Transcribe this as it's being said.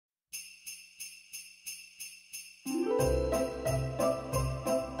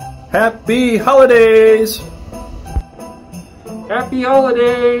Happy holidays! Happy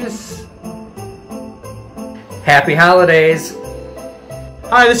holidays! Happy holidays!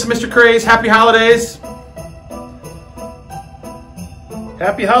 Hi, this is Mr. Craze. Happy holidays!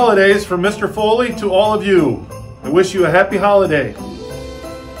 Happy holidays from Mr. Foley to all of you. I wish you a happy holiday.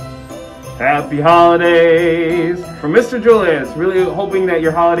 Happy holidays from Mr. Julius. Really hoping that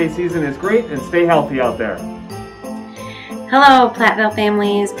your holiday season is great and stay healthy out there. Hello, Platteville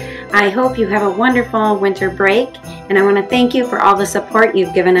families. I hope you have a wonderful winter break, and I want to thank you for all the support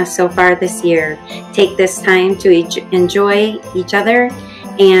you've given us so far this year. Take this time to enjoy each other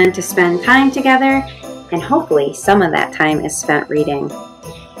and to spend time together, and hopefully some of that time is spent reading.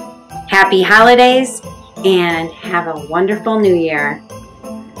 Happy holidays, and have a wonderful new year.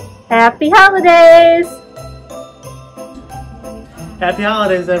 Happy holidays! Happy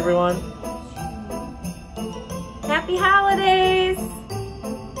holidays, everyone. Happy holidays!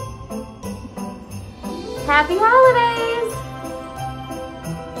 Happy holidays!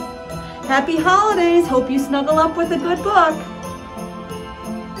 Happy holidays! Hope you snuggle up with a good book.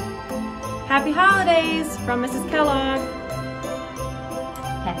 Happy holidays from Mrs. Kellogg.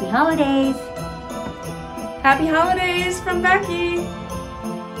 Happy holidays! Happy holidays from Becky.